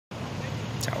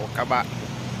Chào các bạn.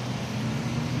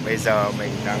 Bây giờ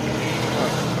mình đang ở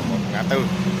một ngã tư.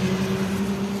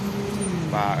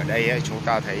 Và ở đây chúng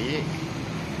ta thấy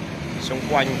xung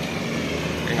quanh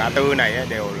cái ngã tư này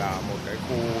đều là một cái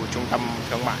khu trung tâm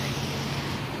thương mại.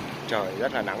 Trời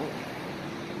rất là nắng.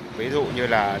 Ví dụ như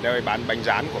là nơi bán bánh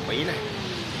rán của Mỹ này.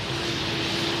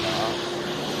 Đó.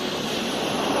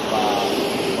 Và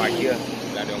ngoài kia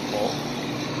là đường phố.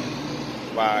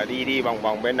 Và đi vòng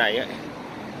vòng bên này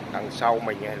đằng sau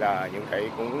mình là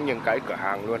những cái cửa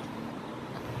hàng luôn.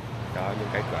 Đó, những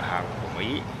cái cửa hàng của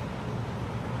Mỹ.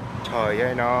 Trời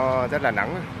ơi, nó rất là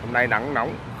nắng. Hôm nay nắng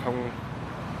nóng, không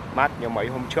mát như mấy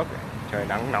hôm trước. Trời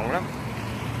nắng nóng lắm.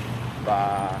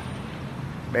 Và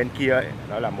bên kia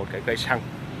đó là một cái cây xăng.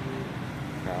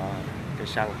 Đó, cây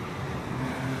xăng.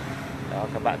 Đó,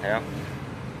 các bạn thấy không?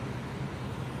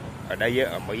 Ở đây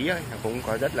ở Mỹ nó cũng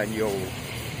có rất là nhiều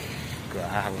cửa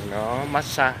hàng nó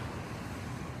massage.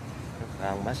 Cửa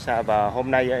hàng massage. Và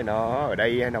hôm nay nó ở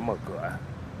đây nó mở cửa.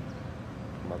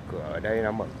 Ở đây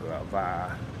nó mở cửa. Và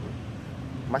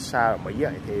massage ở Mỹ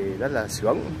thì rất là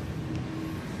sướng.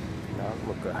 Đó,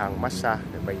 một cửa hàng massage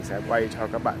để mình sẽ quay cho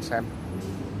các bạn xem.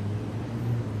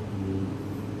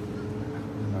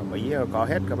 Ở Mỹ có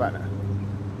hết các bạn ạ.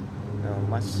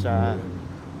 Massage.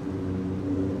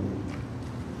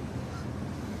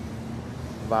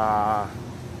 Và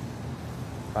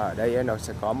ở đây nó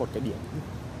sẽ có một cái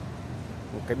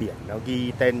biển nó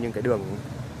ghi tên những cái đường,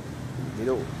 ví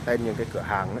dụ tên những cái cửa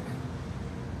hàng đấy,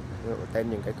 ví dụ tên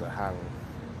những cái cửa hàng,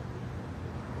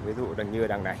 ví dụ như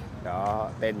đằng này đó,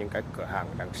 tên những cái cửa hàng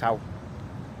đằng sau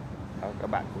đó, các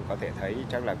bạn cũng có thể thấy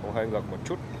chắc là cũng hơi ngược một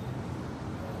chút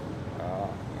đó,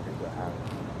 cái cửa hàng.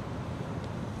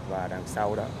 Và đằng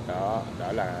sau đó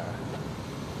là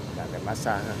cái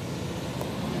massage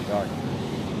rồi.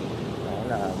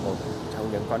 Đó là một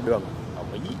trong những con đường ở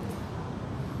Mỹ.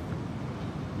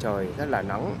 Trời rất là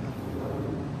nắng.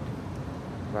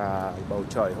 Và bầu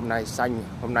trời hôm nay xanh.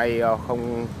 Hôm nay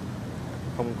không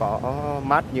có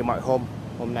mát như mọi hôm.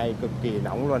 Hôm nay cực kỳ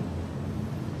nóng luôn.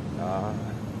 Đó.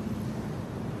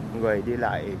 Người đi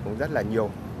lại cũng rất là nhiều.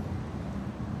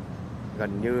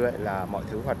 Gần như là mọi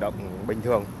thứ hoạt động bình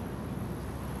thường.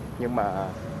 Nhưng mà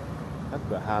các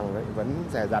cửa hàng vẫn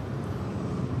dè dặt.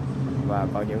 Và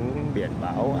có những biển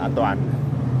báo an toàn.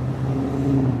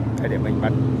 Đây, để mình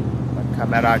bật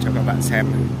camera cho các bạn xem.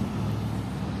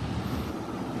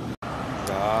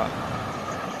 Đó,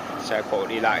 xe cộ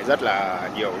đi lại rất là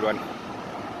nhiều luôn.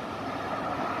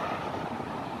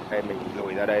 Đây mình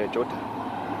lùi ra đây một chút.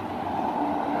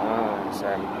 Đó,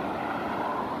 xem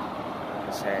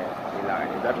xe đi lại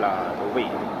rất là thú vị.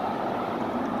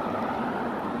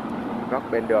 Góc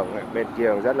bên đường bên kia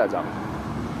rất là rộng.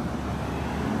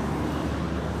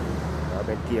 Đó,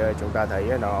 bên kia chúng ta thấy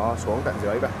nó xuống tận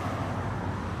dưới vậy.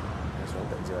 Nó xuống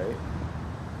tận dưới.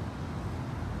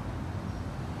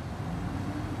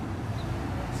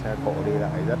 Xe cộ đi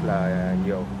lại rất là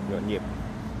nhiều, nhộn nhịp.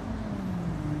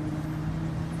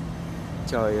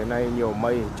 Trời hôm nay nhiều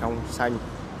mây trong xanh,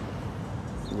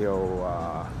 nhiều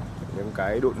những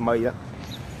cái đụn mây đó.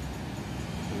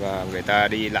 Và người ta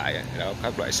đi lại đó,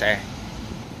 các loại xe.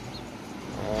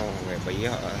 Đó, người Mỹ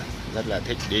họ rất là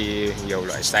thích đi nhiều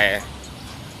loại xe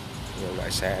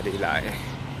đi lại.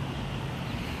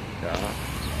 Đó.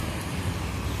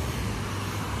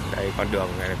 Đây con đường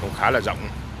này cũng khá là rộng.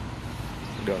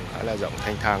 Đường khá là rộng,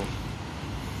 thanh thang.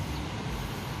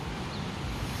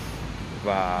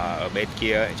 Và ở bên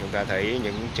kia chúng ta thấy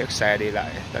những chiếc xe đi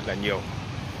lại rất là nhiều.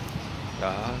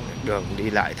 Đó, đường đi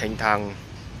lại thanh thang.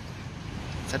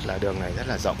 Đường này rất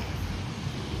là rộng,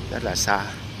 rất là xa.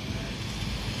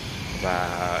 Và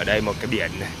ở đây một cái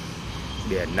biển này.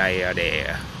 Biển này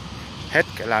để hết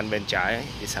cái lan bên trái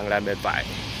đi sang lan bên phải.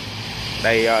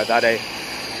 Đây ra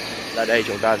đây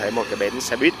chúng ta thấy một cái bến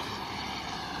xe buýt.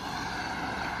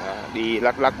 Đó, đi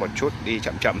lắc một chút, đi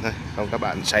chậm thôi, không các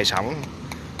bạn say sóng.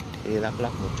 Đi lắc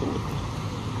một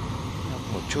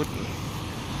chút.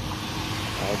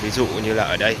 Đó, ví dụ như là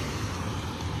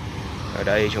ở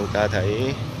đây chúng ta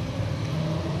thấy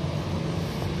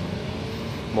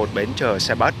một bến chờ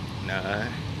xe bus. Đó.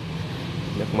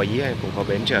 Nước Mỹ cũng có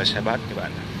bến chờ xe bus các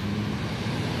bạn.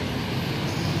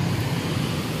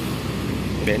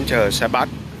 Bến chờ xe bus.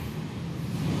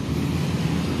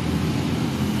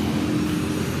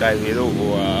 Đây ví dụ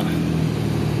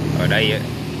ở đây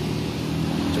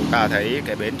chúng ta thấy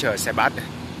cái bến chờ xe bus.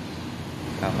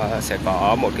 Đó, sẽ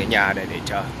có một cái nhà để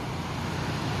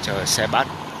chờ xe bus.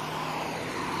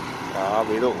 Đó,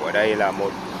 ví dụ ở đây là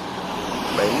một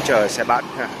bến chờ xe bus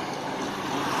ha.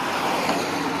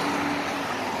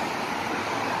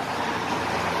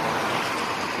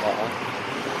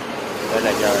 Đó. Đây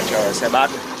là nhà chờ xe bát.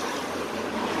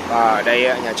 Và ở đây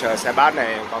nhà chờ xe bát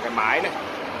này có cái mái này.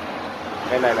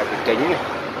 Đây này là cái kính này.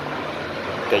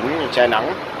 Kính che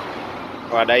nắng.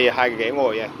 Và đây hai cái ghế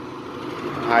ngồi này.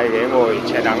 Hai ghế ngồi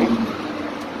che nắng.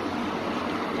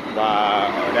 Và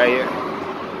ở đây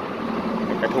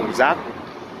cái thùng rác.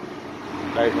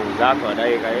 Đây thùng rác, ở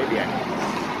đây cái biển.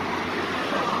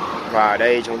 Và ở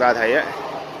đây chúng ta thấy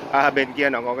ấy, bên kia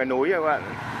nó có cái núi các bạn.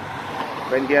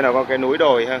 Bên kia nó có cái núi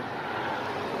đồi ha.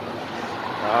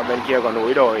 Đó, bên kia có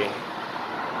núi đồi.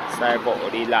 Xe cộ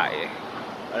đi lại.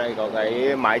 Ở đây có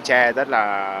cái mái che rất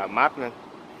là mát luôn.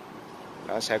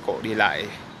 Đó, xe cộ đi lại.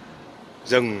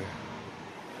 Rừng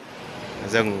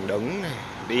đứng này,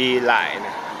 đi lại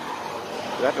này.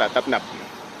 Rất là tấp nập.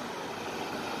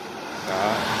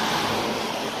 Đó.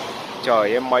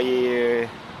 Trời mây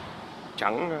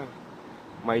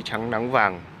trắng nắng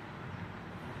vàng.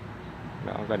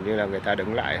 Đó, gần như là người ta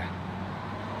đứng lại.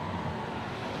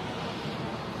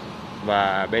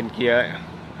 Và bên kia ấy,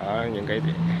 đó, những cái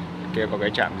kia có cái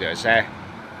trạm rửa xe.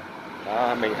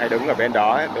 Đó, mình hay đứng ở bên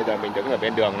đó ấy. Bây giờ mình đứng ở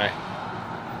bên đường này.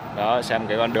 Đó, xem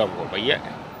cái con đường của Mỹ ấy.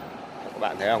 Các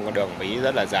bạn thấy không, con đường Mỹ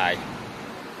rất là dài.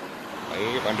 Mấy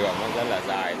con đường nó rất là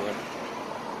dài luôn.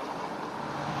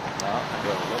 Đó,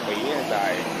 đường nước Mỹ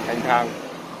dài thanh thang.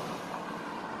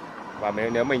 Và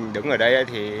nếu mình đứng ở đây ấy,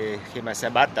 thì khi mà xe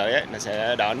bát tới ấy, nó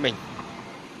sẽ đón mình.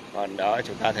 Còn đó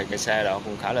chúng ta thấy cái xe đó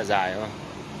cũng khá là dài đúng không?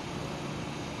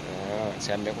 Đó,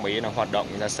 xem nước Mỹ nó hoạt động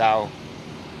ra sao,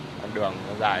 con đường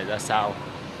nó dài ra sao,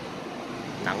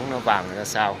 nắng nó vàng ra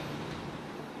sao,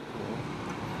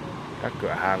 các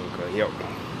cửa hàng cửa hiệu.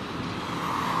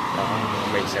 Đó,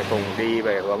 mình sẽ cùng đi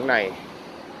về hướng này.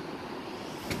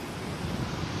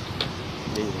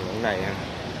 Đi hướng này ha.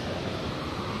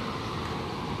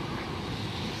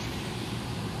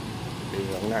 Đi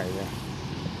hướng này nha.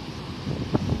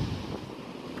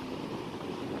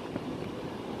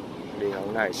 Đi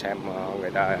hướng này xem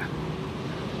người ta.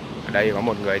 Ở đây có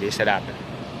một người đi xe đạp.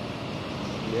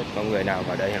 Không biết có người nào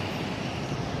vào đây không?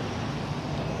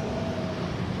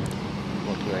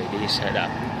 Một người đi xe đạp.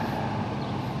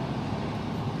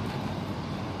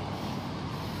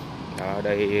 Đó,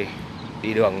 đây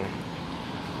đi đường.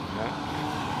 Đó.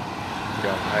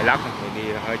 Đường hơi lắc, mình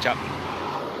đi hơi chậm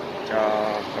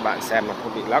cho các bạn xem mà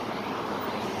không bị lắc.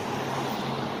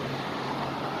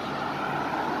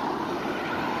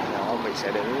 Đó, mình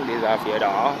sẽ đứng đi ra phía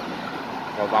đó,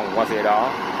 rồi vòng qua phía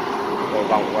đó, rồi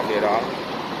vòng qua phía đó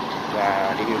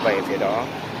và đi về phía đó.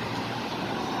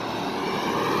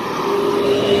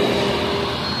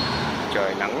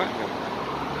 Trời nắng á,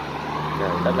 trời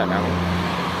rất là nắng.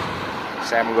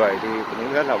 Xem người thì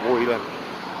cũng rất là vui luôn.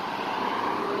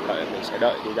 Mình sẽ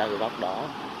đợi đi ra cái góc đó.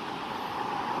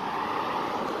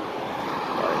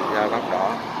 Đợi đi ra góc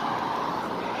đó.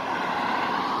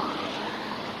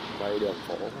 Quay đường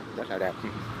phố rất là đẹp.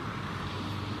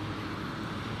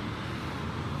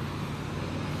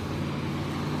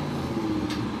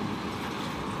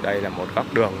 Đây là một góc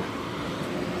đường.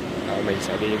 Đó, mình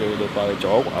sẽ đi qua cái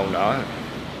chỗ của ông đó.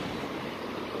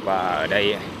 Và ở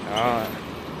đây đó,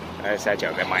 đây, xe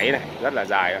chở cái máy này rất là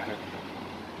dài rồi.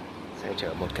 Xe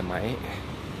chở một cái máy.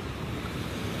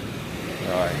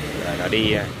 Rồi giờ nó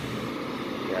đi.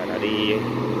 Giờ nó đi.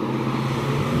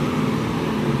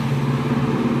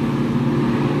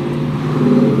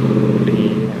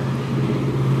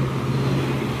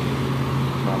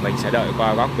 Và mình sẽ đợi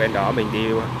qua góc bên đó, mình đi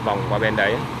vòng qua bên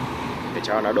đấy để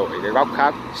cho nó đổi cái góc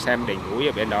khác, xem đỉnh núi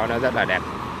ở bên đó nó rất là đẹp.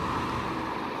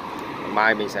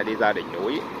 Mai mình sẽ đi ra đỉnh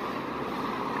núi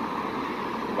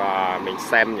và mình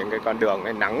xem những cái con đường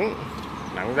ấy, nắng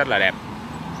rất là đẹp.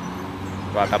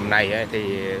 Và tầm này ấy,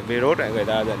 thì virus ấy, người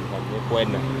ta dần còn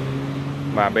quên rồi.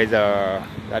 Mà bây giờ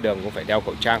ra đường cũng phải đeo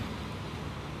khẩu trang.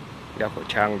 Đeo khẩu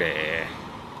trang để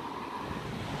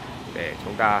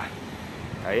chúng ta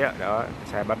thấy ở đó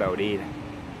xe bắt đầu đi này.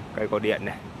 Cây cột điện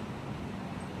này.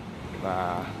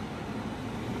 Và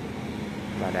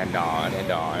đèn đỏ này.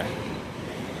 Đó.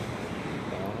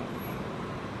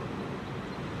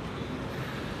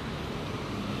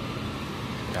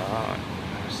 Đó,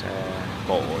 xe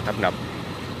cộ tấp nập.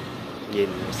 Nhìn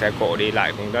xe cộ đi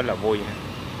lại cũng rất là vui.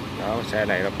 Đó, xe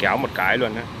này nó kéo một cái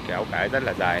luôn đó, kéo cái rất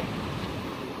là dài.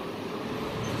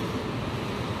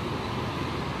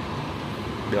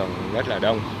 Đường rất là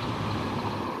đông.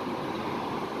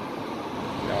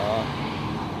 Đó,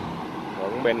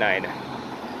 hướng bên này này.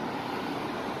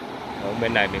 Hướng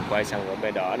bên này mình quay sang hướng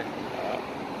bên đó này. Đó.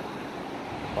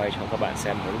 Quay cho các bạn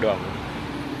xem hướng đường.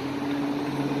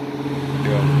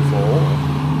 Đường phố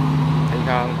thanh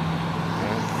thang.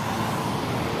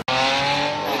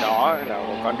 Đó là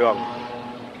một con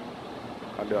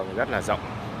đường rất là rộng.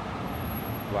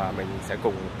 và mình sẽ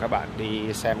cùng các bạn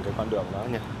đi xem cái con đường đó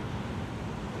nha.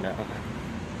 Đó.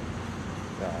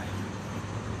 Rồi.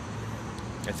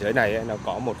 Ở dưới này ấy, nó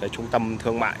có một cái trung tâm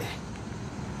thương mại.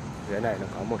 Dưới này nó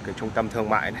có một cái trung tâm thương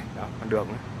mại này. Đó, con đường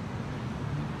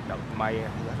đậu may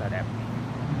rất là đẹp.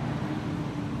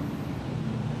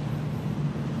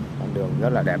 Con đường rất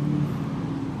là đẹp,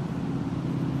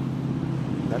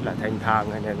 rất là thanh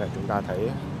thang, nên là chúng ta thấy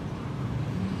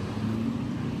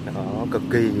nó cực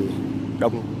kỳ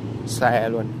đông xe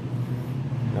luôn.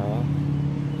 Đó.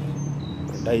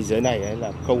 Đây dưới này ấy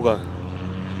là câu G.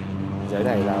 Dưới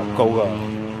này là câu G.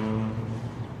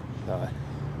 Rồi.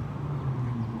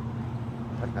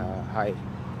 Rất là hay.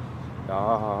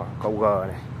 Đó, câu G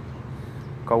này.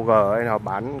 Câu G ấy nó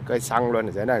bán cây xăng luôn,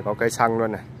 ở dưới này có cây xăng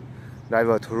luôn này.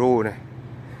 Driver thru này.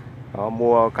 Đó,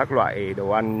 mua các loại đồ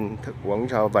ăn, thức uống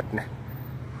cho vật này.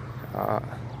 Đó.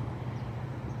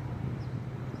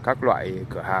 Các loại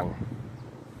cửa hàng.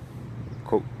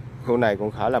 Khu này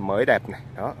cũng khá là mới đẹp này.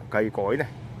 Đó, cây cối này.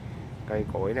 Cây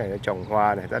cối này nó trồng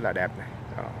hoa này rất là đẹp này.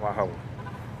 Đó, hoa hồng.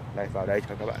 Đây, vào đây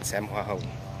cho các bạn xem hoa hồng.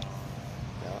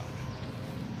 Đó.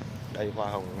 Đây hoa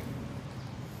hồng.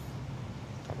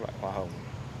 Các loại hoa hồng.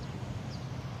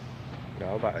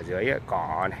 Đó, và ở dưới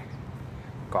cỏ này.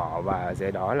 Cỏ và ở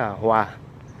dưới đó là hoa.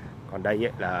 Còn đây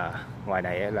ấy là ngoài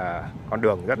này ấy là con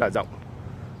đường rất là rộng.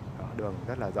 Đó, đường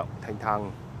rất là rộng, thanh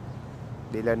thang.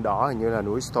 Đi lên đó hình như là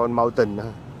núi Stone Mountain.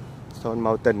 Stone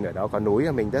Mountain, ở đó có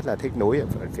núi, mình rất là thích núi ở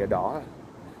phía đó.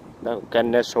 Đó là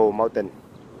Kennesaw Mountain.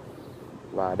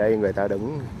 Và đây người ta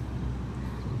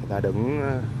đứng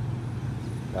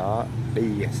đó, đi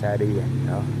xe đi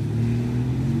đó.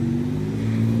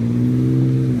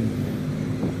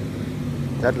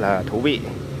 Rất là thú vị.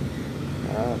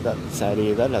 Đó, xe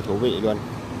đi rất là thú vị luôn.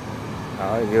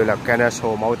 Đó, như là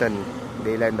Kennesaw Mountain,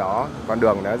 đi lên đó con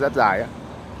đường nó rất dài á.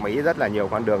 Mỹ rất là nhiều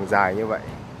con đường dài như vậy.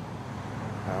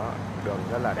 Đó, đường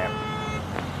rất là đẹp.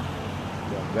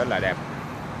 Đường rất là đẹp.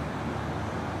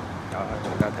 Đó,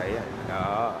 chúng ta thấy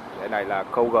đó, cái này là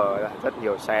câu G, rất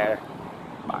nhiều xe,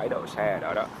 bãi đậu xe ở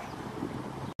đó đó.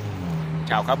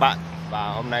 Chào các bạn, và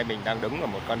hôm nay mình đang đứng ở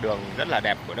một con đường rất là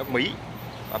đẹp của nước Mỹ.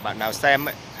 Và bạn nào xem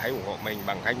ấy, hãy ủng hộ mình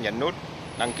bằng cách nhấn nút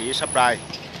đăng ký, subscribe,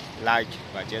 like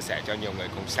và chia sẻ cho nhiều người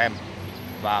cùng xem.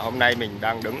 Và hôm nay mình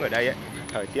đang đứng ở đây ấy,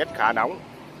 thời tiết khá nóng,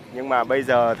 nhưng mà bây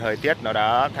giờ thời tiết nó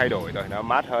đã thay đổi rồi, nó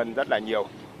mát hơn rất là nhiều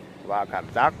và cảm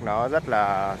giác nó rất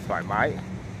là thoải mái.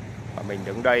 Và mình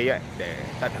đứng đây ấy, để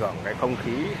tận hưởng cái không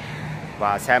khí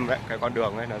và xem ấy, cái con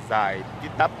đường ấy nó dài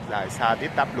tít tắp, dài xa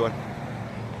tít tắp luôn,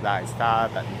 dài xa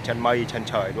tận chân mây chân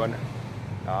trời luôn.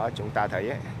 Đó, chúng ta thấy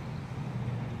ấy,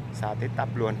 xa tít tắp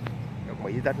luôn. Nước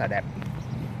Mỹ rất là đẹp.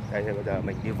 Đây bây giờ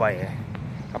mình đi về,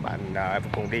 các bạn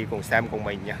cùng đi cùng xem cùng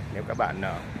mình nha. Nếu các bạn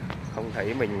không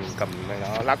thấy mình cầm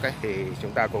nó lắc ấy thì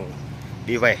chúng ta cùng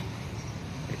đi về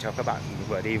để cho các bạn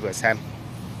vừa đi vừa xem.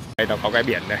 Đây nó có cái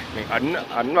biển này, mình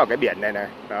ấn vào cái biển này này,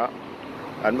 đó,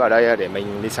 ấn vào đây để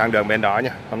mình đi sang đường bên đó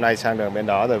nhá. Hôm nay sang đường bên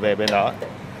đó rồi về bên đó.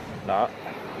 Đó,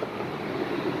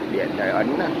 biển này,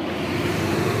 ấn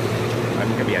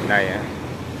cái biển này.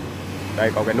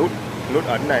 Đây có cái nút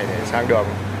ấn này để sang đường.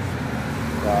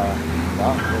 Và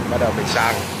đó, mình bắt đầu mình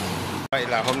sang. Vậy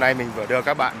là hôm nay mình vừa đưa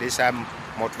các bạn đi xem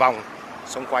một vòng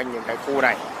xung quanh những cái khu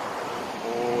này,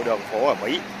 khu đường phố ở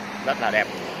Mỹ rất là đẹp.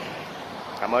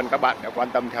 Cảm ơn các bạn đã quan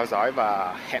tâm theo dõi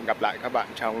và hẹn gặp lại các bạn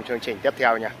trong chương trình tiếp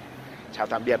theo nha. Chào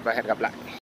tạm biệt và hẹn gặp lại.